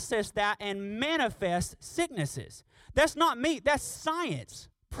processed that and manifests sicknesses. That's not me. That's science.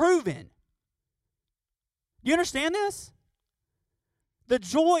 Proven. You understand this? The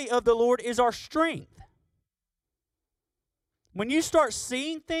joy of the Lord is our strength. When you start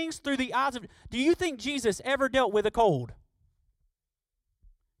seeing things through the eyes of... Do you think Jesus ever dealt with a cold?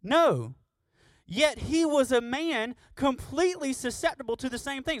 No. Yet he was a man completely susceptible to the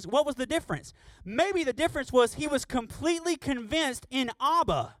same things. What was the difference? Maybe the difference was he was completely convinced in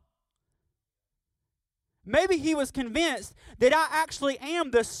Abba. Maybe he was convinced that I actually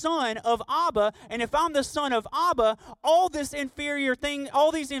am the son of Abba, and if I'm the son of Abba, all these inferior things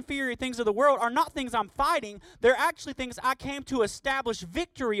of the world are not things I'm fighting. They're actually things I came to establish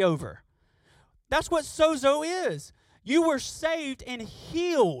victory over. That's what sozo is. You were saved and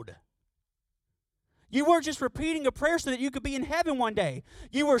healed. You weren't just repeating a prayer so that you could be in heaven one day.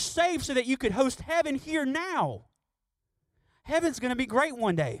 You were saved so that you could host heaven here now. Heaven's going to be great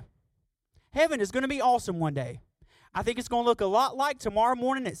one day. Heaven is going to be awesome one day. I think it's going to look a lot like tomorrow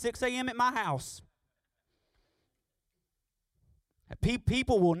morning at 6 a.m. at my house.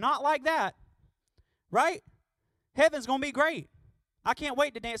 People will not like that, right? Heaven's going to be great. I can't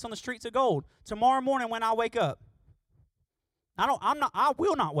wait to dance on the streets of gold tomorrow morning when I wake up. I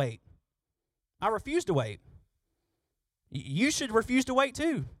will not wait. I refuse to wait. You should refuse to wait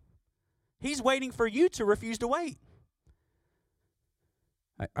too. He's waiting for you to refuse to wait.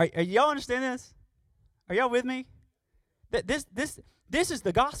 Are y'all understand this? Are y'all with me? This is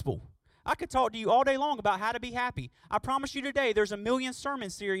the gospel. I could talk to you all day long about how to be happy. I promise you today there's a million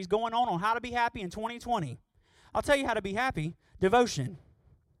sermon series going on how to be happy in 2020. I'll tell you how to be happy. Devotion.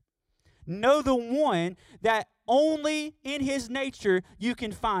 Know the one that only in his nature you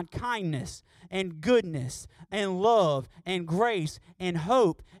can find kindness and goodness and love and grace and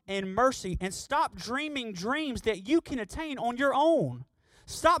hope and mercy, and stop dreaming dreams that you can attain on your own.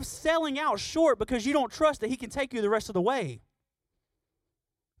 Stop selling out short because you don't trust that he can take you the rest of the way.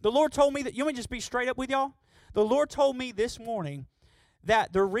 The Lord told me that, you want me to just be straight up with y'all? The Lord told me this morning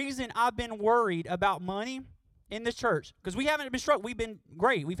that the reason I've been worried about money in this church, because we haven't been struggling, we've been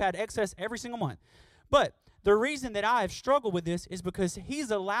great. We've had excess every single month. But the reason that I have struggled with this is because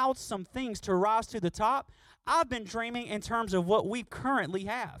he's allowed some things to rise to the top. I've been dreaming in terms of what we currently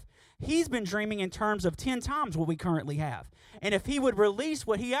have. He's been dreaming in terms of 10 times what we currently have. And if he would release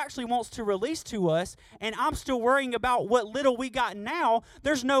what he actually wants to release to us, and I'm still worrying about what little we got now,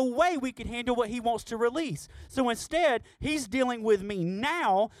 there's no way we could handle what he wants to release. So instead, he's dealing with me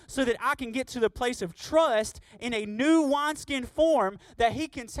now so that I can get to the place of trust in a new wineskin form that he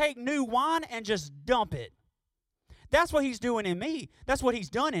can take new wine and just dump it. That's what he's doing in me. That's what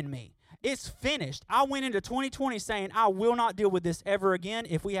he's done in me. It's finished. I went into 2020 saying, I will not deal with this ever again.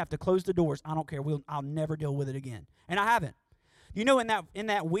 If we have to close the doors, I don't care. I'll never deal with it again. And I haven't. You know, in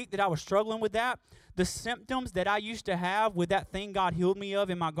that week that I was struggling with that, the symptoms that I used to have with that thing God healed me of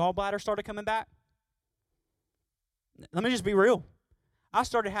in my gallbladder started coming back. Let me just be real. I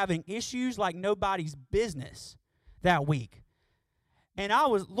started having issues like nobody's business that week. And I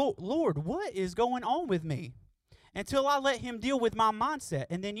was, Lord, what is going on with me? Until I let him deal with my mindset.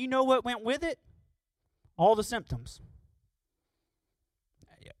 And then you know what went with it? All the symptoms.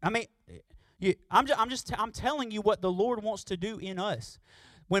 I mean, I'm telling you what the Lord wants to do in us.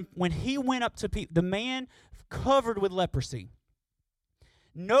 When he went up to people, the man covered with leprosy,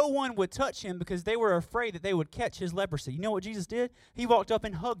 no one would touch him because they were afraid that they would catch his leprosy. You know what Jesus did? He walked up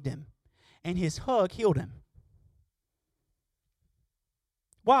and hugged him, and his hug healed him.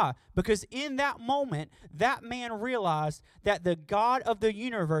 Why? Because in that moment, that man realized that the God of the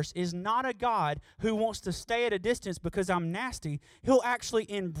universe is not a God who wants to stay at a distance because I'm nasty. He'll actually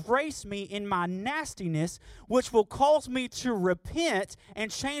embrace me in my nastiness, which will cause me to repent and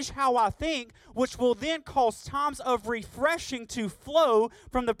change how I think, which will then cause times of refreshing to flow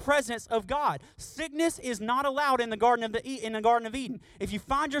from the presence of God. Sickness is not allowed in the Garden of Eden. If you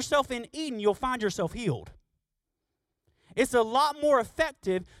find yourself in Eden, you'll find yourself healed. It's a lot more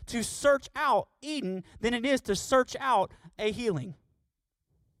effective to search out Eden than it is to search out a healing.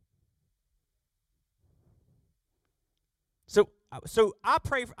 So I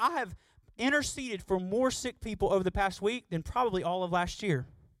pray. I have interceded for more sick people over the past week than probably all of last year,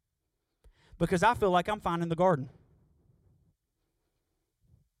 because I feel like I'm finding the garden.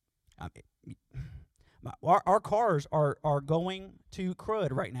 Our cars are going to crud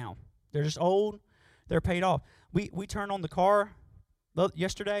right now. They're just old. They're paid off. We turned on the car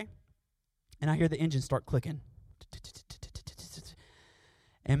yesterday, and I hear the engine start clicking.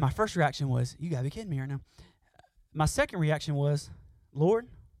 And my first reaction was, you got to be kidding me right now. My second reaction was, Lord,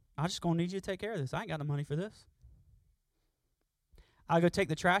 I'm just going to need you to take care of this. I ain't got the money for this. I go take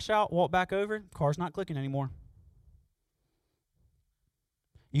the trash out, walk back over, car's not clicking anymore.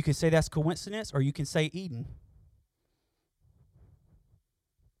 You can say that's coincidence, or you can say Eden.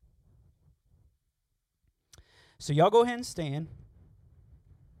 So y'all go ahead and stand.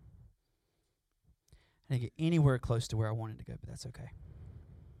 I didn't get anywhere close to where I wanted to go, but that's okay.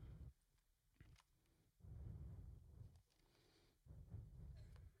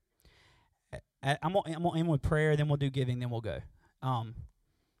 I'm gonna end with prayer, then we'll do giving, then we'll go.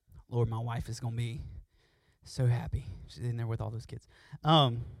 Lord, my wife is gonna be so happy. She's in there with all those kids.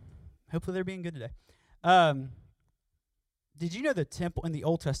 Hopefully they're being good today. Did you know the temple in the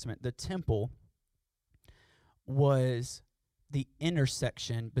Old Testament, the temple was the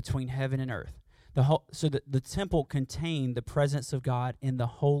intersection between heaven and earth? The temple contained the presence of God in the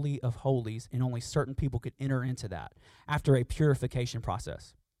Holy of Holies, and only certain people could enter into that after a purification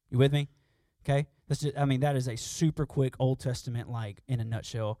process. You with me? Okay? That is a super quick Old Testament, like in a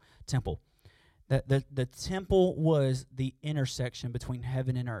nutshell, temple. The temple was the intersection between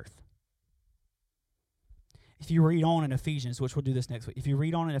heaven and earth. If you read on in Ephesians, which we'll do this next week, if you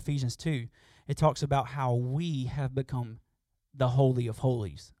read on in Ephesians 2, it talks about how we have become the Holy of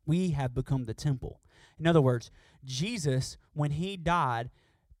Holies. We have become the temple. In other words, Jesus, when he died,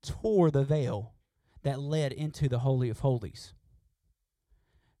 tore the veil that led into the Holy of Holies.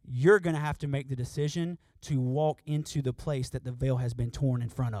 You're going to have to make the decision to walk into the place that the veil has been torn in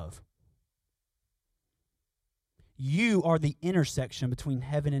front of. You are the intersection between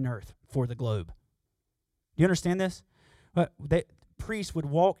heaven and earth for the globe. Do you understand this? Priests would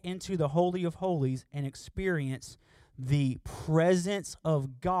walk into the Holy of Holies and experience the presence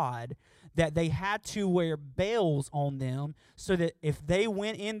of God, that they had to wear bells on them so that if they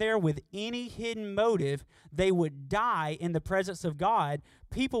went in there with any hidden motive, they would die in the presence of God.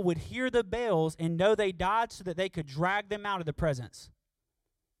 People would hear the bells and know they died so that they could drag them out of the presence.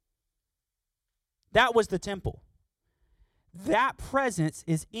 That was the temple. That presence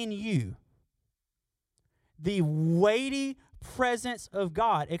is in you. The weighty presence of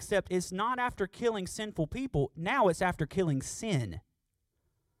God, except it's not after killing sinful people. Now it's after killing sin.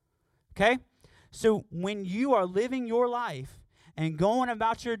 Okay? So when you are living your life and going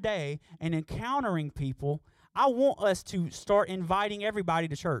about your day and encountering people, I want us to start inviting everybody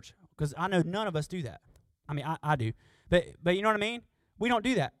to church, because I know none of us do that. I mean, I do. But you know what I mean? We don't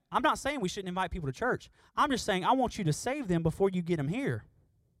do that. I'm not saying we shouldn't invite people to church. I'm just saying I want you to save them before you get them here.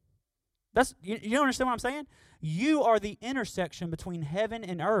 You understand what I'm saying? You are the intersection between heaven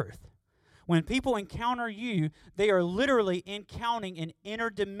and earth. When people encounter you, they are literally encountering an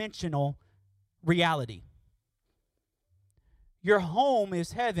interdimensional reality. Your home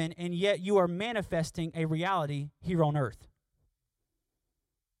is heaven, and yet you are manifesting a reality here on earth.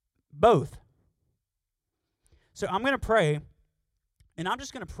 Both. So I'm going to pray, and I'm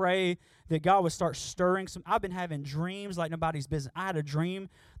just going to pray that God would start stirring some. I've been having dreams like nobody's business. I had a dream.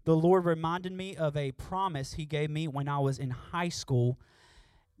 The Lord reminded me of a promise he gave me when I was in high school,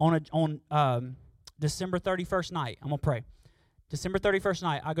 on December 31st night, I'm going to pray. December 31st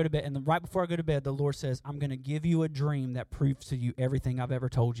night, I go to bed, and right before I go to bed, the Lord says, I'm going to give you a dream that proves to you everything I've ever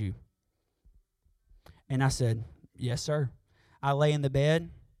told you. And I said, yes, sir. I lay in the bed,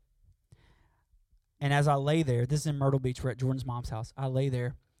 and as I lay there, this is in Myrtle Beach, we're at Jordan's mom's house. I lay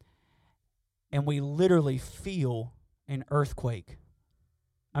there, and we literally feel an earthquake.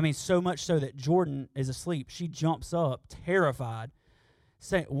 I mean, so much so that Jordan is asleep. She jumps up, terrified,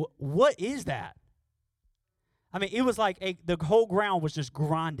 saying, what is that? I mean, it was like the whole ground was just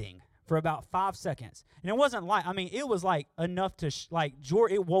grinding for about 5 seconds. And it wasn't like, I mean, it was like enough to,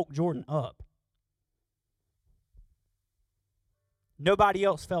 it woke Jordan up. Nobody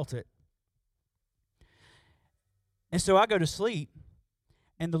else felt it. And so I go to sleep,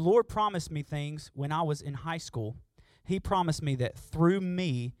 and the Lord promised me things when I was in high school. He promised me that through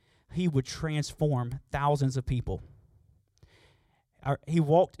me, he would transform thousands of people. He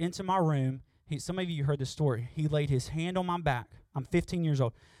walked into my room. Some of you heard this story. He laid his hand on my back. I'm 15 years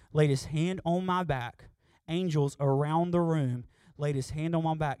old. Laid his hand on my back. Angels around the room laid his hand on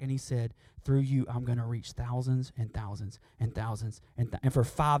my back, and he said, through you, I'm going to reach thousands and thousands and thousands. And for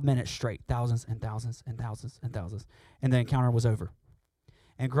 5 minutes straight, thousands and thousands and thousands and thousands. And the encounter was over.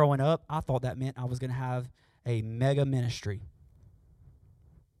 And growing up, I thought that meant I was going to have a mega ministry.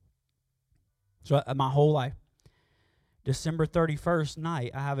 So my whole life, December 31st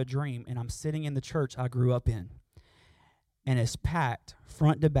night, I have a dream, and I'm sitting in the church I grew up in. And it's packed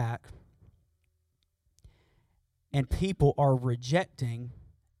front to back. And people are rejecting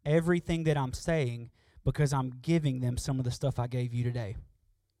everything that I'm saying because I'm giving them some of the stuff I gave you today.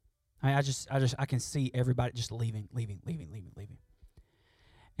 I can see everybody just leaving.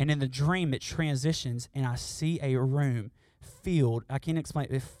 And in the dream, it transitions, and I see a room filled, I can't explain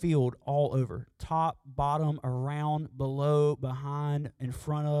it, filled all over, top, bottom, around, below, behind, in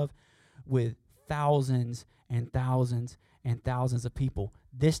front of, with thousands and thousands and thousands of people.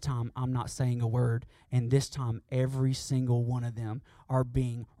 This time, I'm not saying a word, and this time, every single one of them are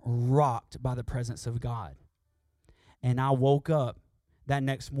being rocked by the presence of God. And I woke up that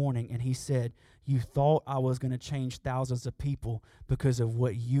next morning, and he said, you thought I was going to change thousands of people because of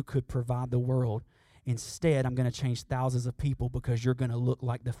what you could provide the world. Instead, I'm going to change thousands of people because you're going to look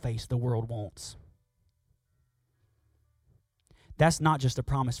like the face the world wants. That's not just a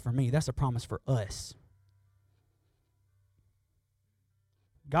promise for me. That's a promise for us.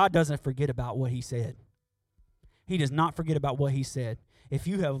 God doesn't forget about what he said. He does not forget about what he said. If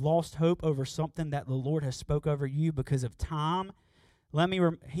you have lost hope over something that the Lord has spoke over you because of time,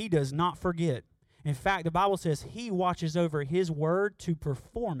 he does not forget. In fact, the Bible says he watches over his word to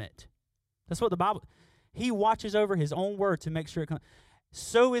perform it. That's what the Bible, he watches over his own word to make sure it comes.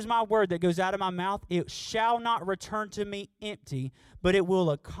 So is my word that goes out of my mouth. It shall not return to me empty, but it will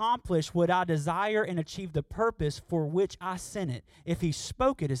accomplish what I desire and achieve the purpose for which I sent it. If he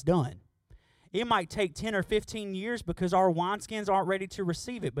spoke it, it's done. It might take 10 or 15 years because our wineskins aren't ready to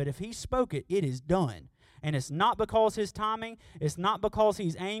receive it, but if he spoke it, it is done. And it's not because his timing, it's not because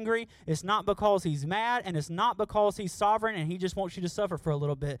he's angry, it's not because he's mad, and it's not because he's sovereign and he just wants you to suffer for a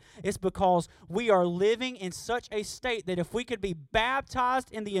little bit. It's because we are living in such a state that if we could be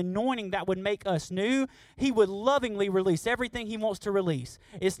baptized in the anointing that would make us new, he would lovingly release everything he wants to release.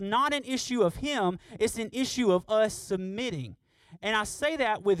 It's not an issue of him, it's an issue of us submitting. And I say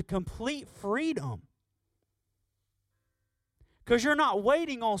that with complete freedom. Because you're not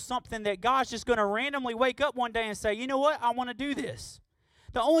waiting on something that God's just going to randomly wake up one day and say, you know what, I want to do this.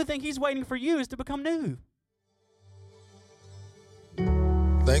 The only thing he's waiting for you is to become new.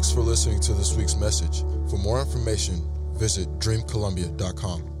 Thanks for listening to this week's message. For more information, visit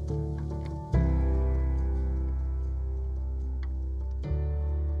dreamcolumbia.com.